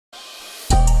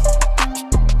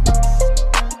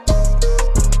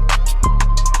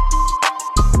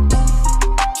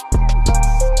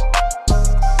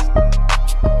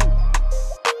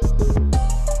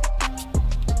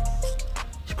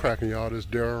y'all. This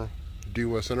Daryl,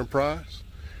 DWES Enterprise.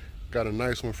 Got a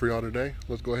nice one for y'all today.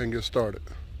 Let's go ahead and get started.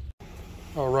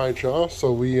 All right, y'all.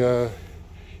 So we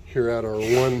here at our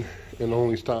one and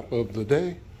only stop of the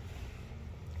day.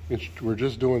 We're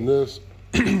just doing this.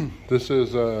 This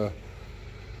is a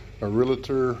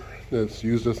realtor that's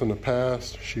used us in the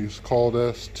past. She's called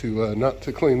us to not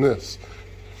to clean this.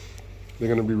 They're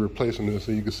going to be replacing this,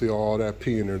 so you can see all that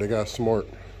pee in there. They got smart.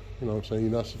 You know what I'm saying?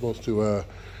 You're not supposed to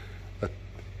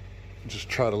just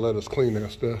try to let us clean that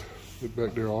stuff. Get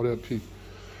back there, all that pee.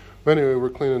 But anyway,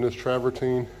 we're cleaning this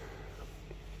Travertine.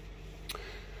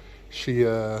 She,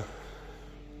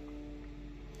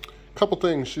 couple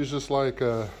things. She's just like,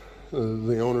 the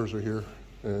owners are here,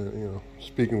 and you know,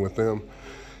 speaking with them.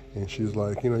 And she's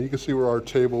like, you know, you can see where our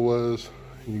table was.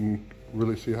 You can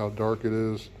really see how dark it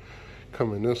is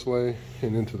coming this way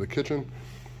and into the kitchen.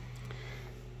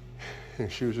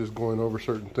 And she was just going over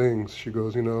certain things. She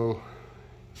goes, you know,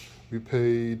 we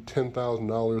paid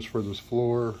 $10,000 for this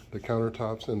floor, the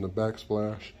countertops, and the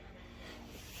backsplash.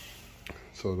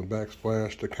 So the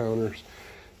backsplash, the counters,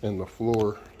 and the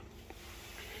floor.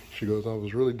 She goes, I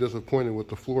was really disappointed with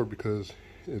the floor because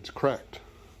it's cracked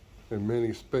in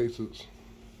many spaces.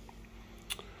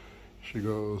 She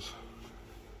goes,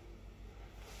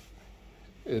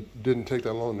 it didn't take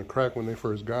that long to crack when they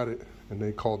first got it, and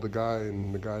they called the guy,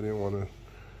 and the guy didn't want to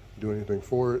do anything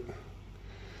for it.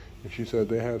 And she said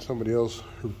they had somebody else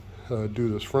do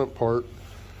this front part,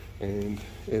 and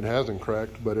it hasn't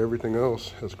cracked, but everything else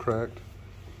has cracked.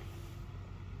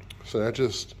 So that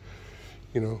just,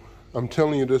 you know, I'm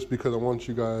telling you this because I want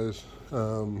you guys,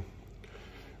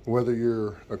 whether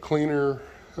you're a cleaner,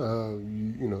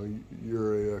 you know,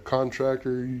 you're a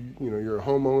contractor, you know, you're a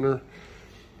homeowner,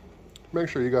 make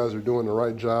sure you guys are doing the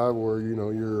right job, or, you know,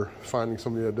 you're finding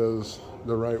somebody that does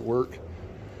the right work.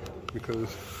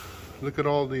 Because look at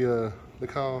all the,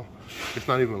 look how it's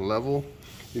not even level.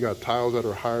 You got tiles that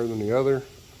are higher than the other.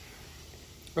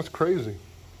 That's crazy.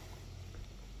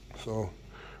 So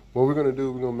what we're gonna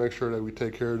do, we're gonna make sure that we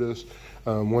take care of this.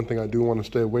 One thing I do wanna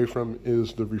stay away from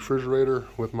is the refrigerator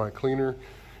with my cleaner.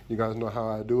 You guys know how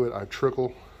I do it. I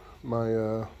trickle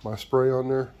my, my spray on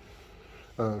there.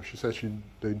 She said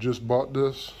they just bought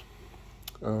this.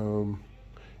 And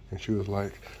she was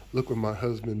like, look what my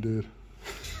husband did.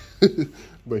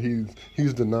 But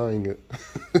he's denying it.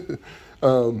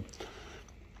 And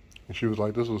she was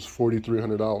like, this was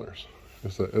 $4,300.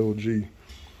 It's a LG,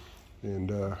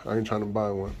 and I ain't trying to buy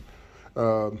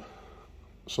one.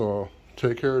 So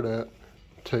take care of that.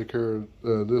 Take care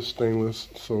of this stainless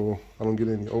so I don't get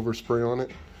any overspray on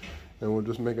it, and we'll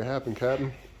just make it happen,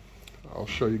 Captain. I'll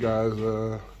show you guys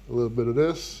a little bit of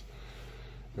this,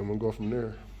 and we'll go from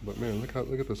there. But man, look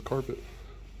at this carpet.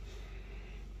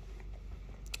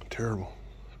 Terrible.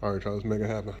 All right, y'all, let's make it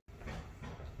happen.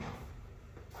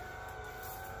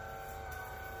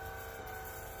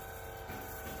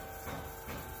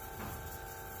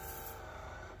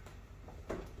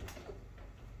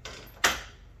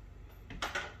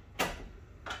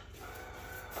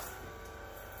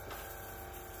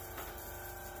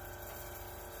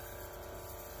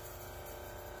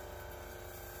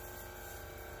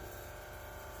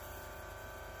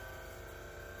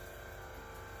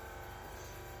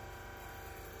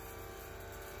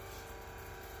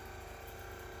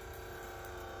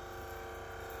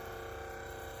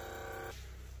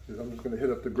 I'm just going to hit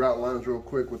up the grout lines real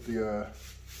quick with the,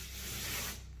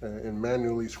 and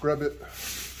manually scrub it.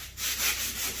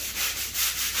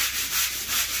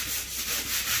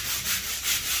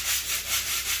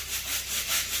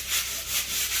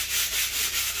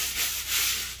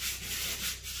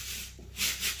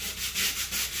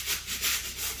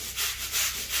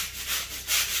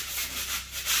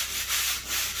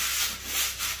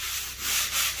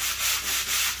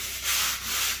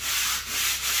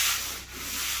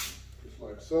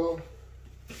 Like so.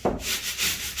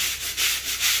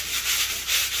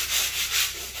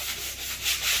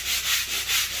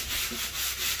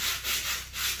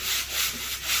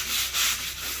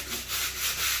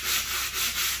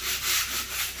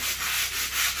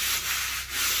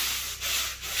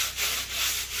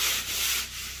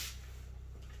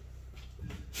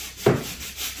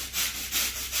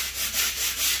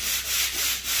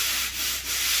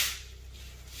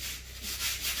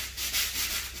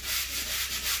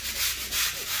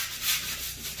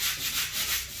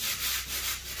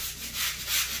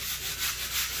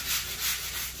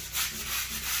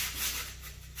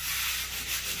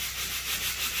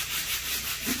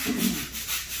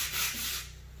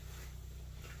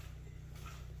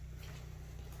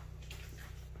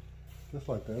 Just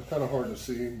like that. It's kind of hard to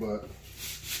see, but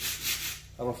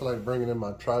I don't feel like bringing in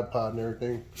my tripod and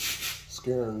everything.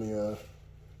 scaring the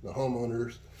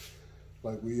homeowners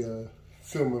like we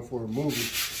filming for a movie.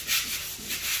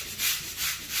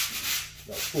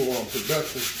 Got full on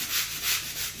production.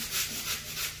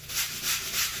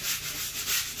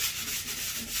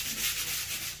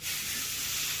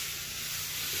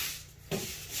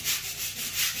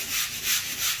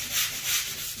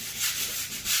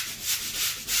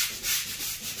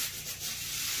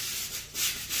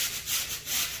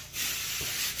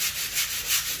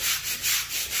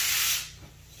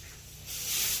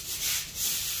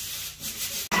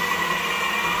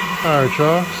 Alright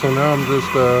y'all, so now I'm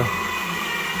just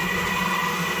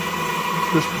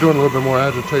doing a little bit more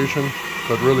agitation,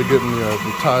 but really getting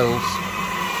the tiles,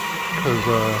 because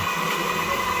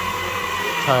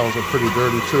tiles are pretty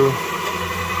dirty too.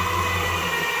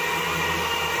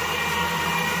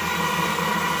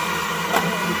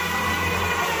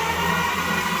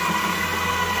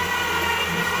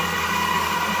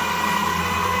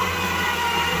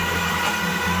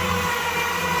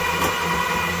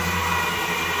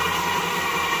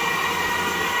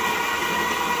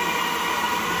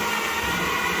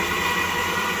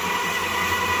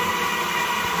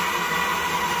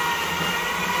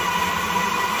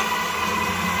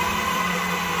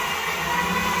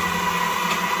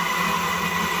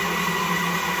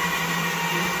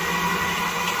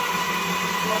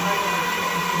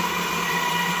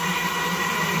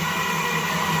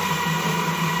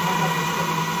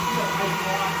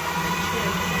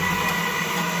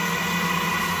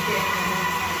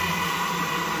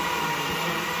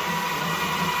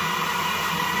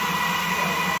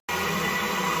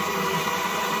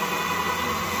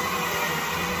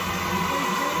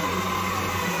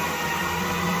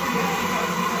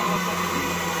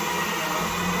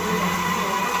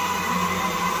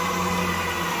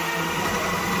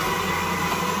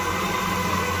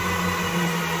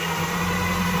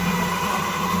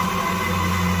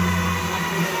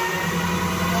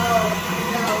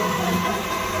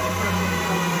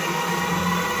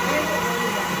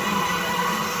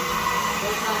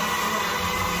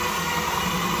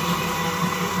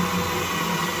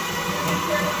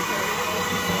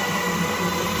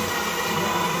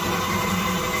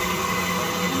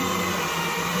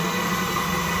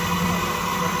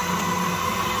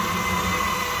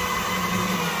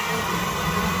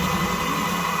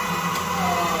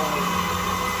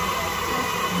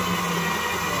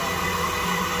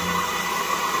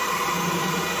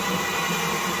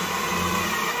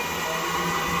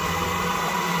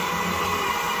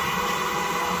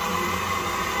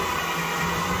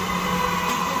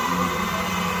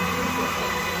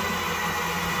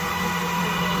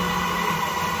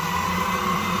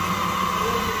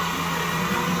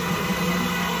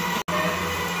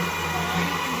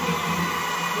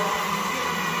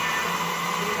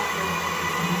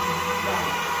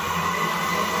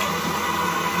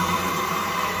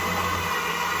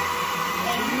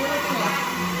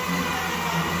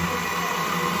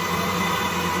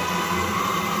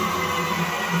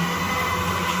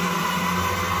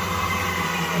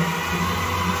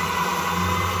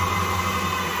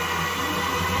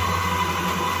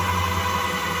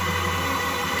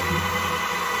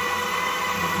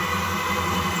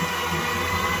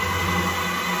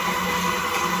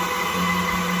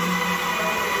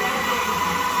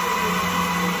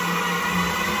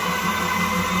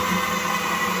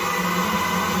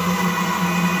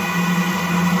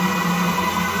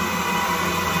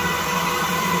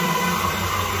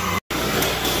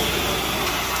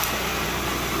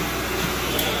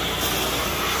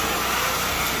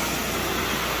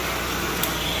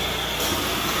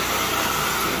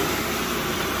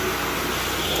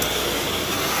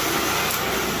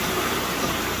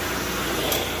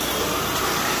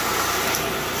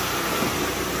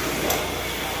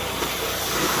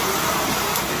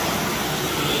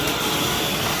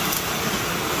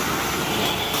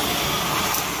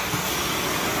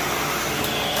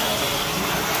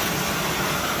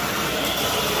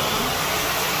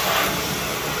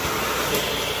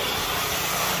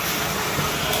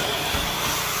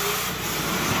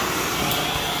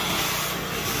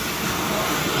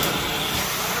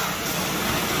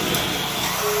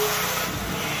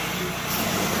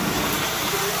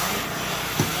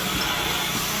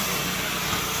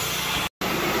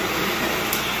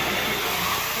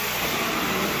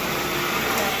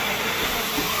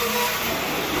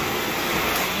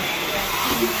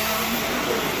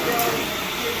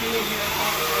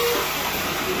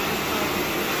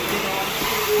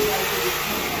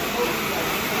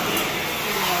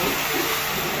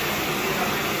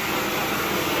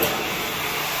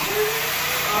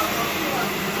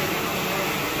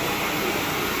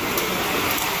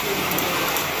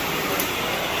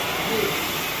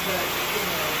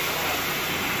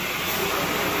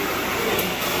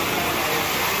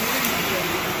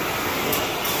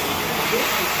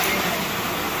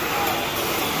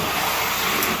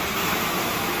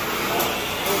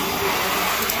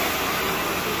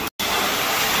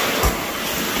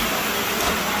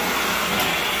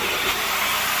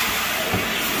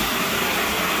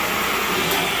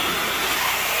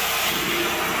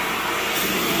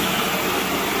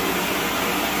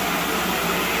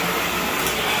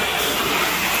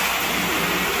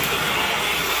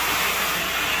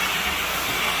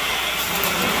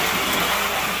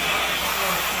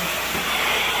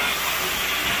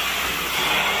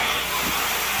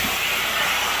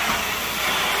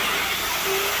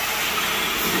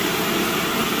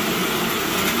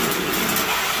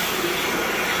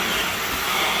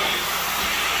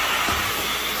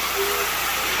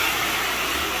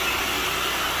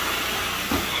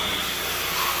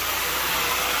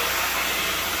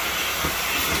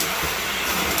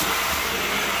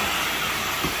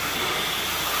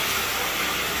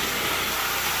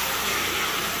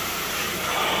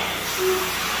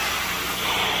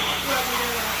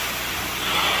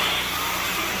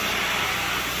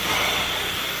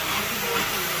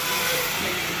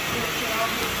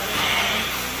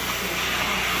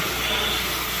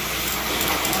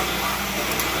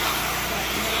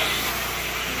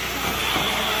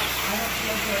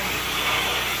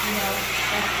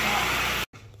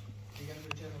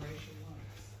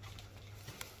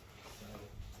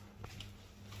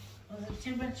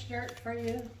 too much dirt for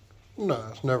you? No,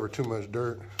 it's never too much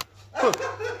dirt.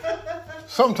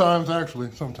 Sometimes, actually,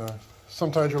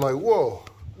 sometimes you're like, whoa.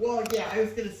 Well, yeah, I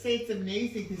was gonna say it's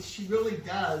amazing because she really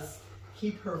does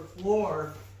keep her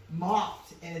floor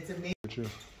mopped, and it's amazing.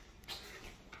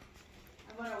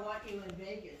 I want to want you in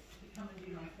Vegas to come and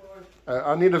do my floor.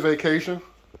 I need a vacation.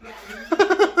 Yeah, you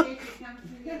need a vacation to come to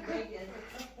me in Vegas.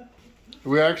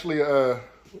 We actually,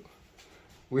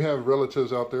 we have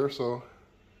relatives out there, so.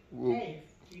 Hey,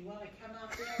 do you want to come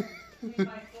out there and clean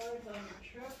my floors on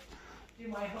your trip? Do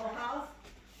my whole house?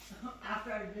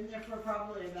 After I've been there for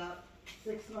probably about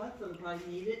 6 months, I'll probably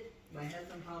need it. My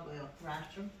husband probably will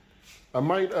thrash them. I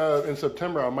might, in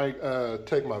September, I might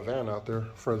take my van out there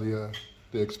for the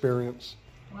experience.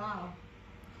 Wow.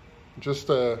 Just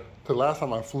the last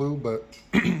time I flew, but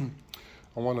I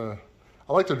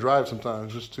like to drive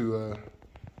sometimes just to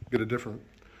get a different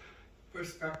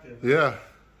Perspective. Yeah,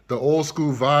 the old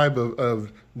school vibe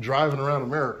of driving around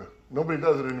America. Nobody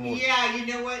does it anymore. Yeah, you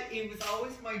know what? It was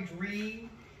always my dream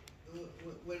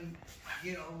when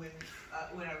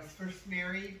I was first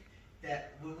married,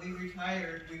 that when we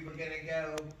retired, we were gonna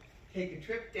go take a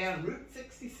trip down Route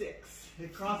 66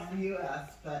 across the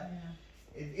U.S. But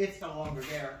it's no longer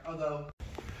there. Although,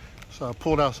 so I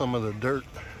pulled out some of the dirt,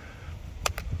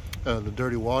 the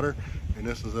dirty water, and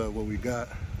this is what we got.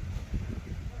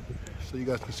 So you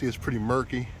guys can see it's pretty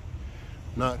murky,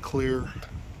 not clear.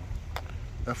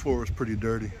 That floor was pretty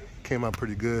dirty. Came out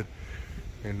pretty good.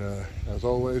 And as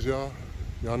always, y'all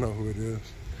know who it is.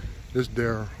 This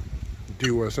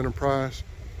DWES Enterprise,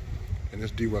 and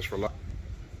this DWES for life.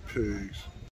 Peace.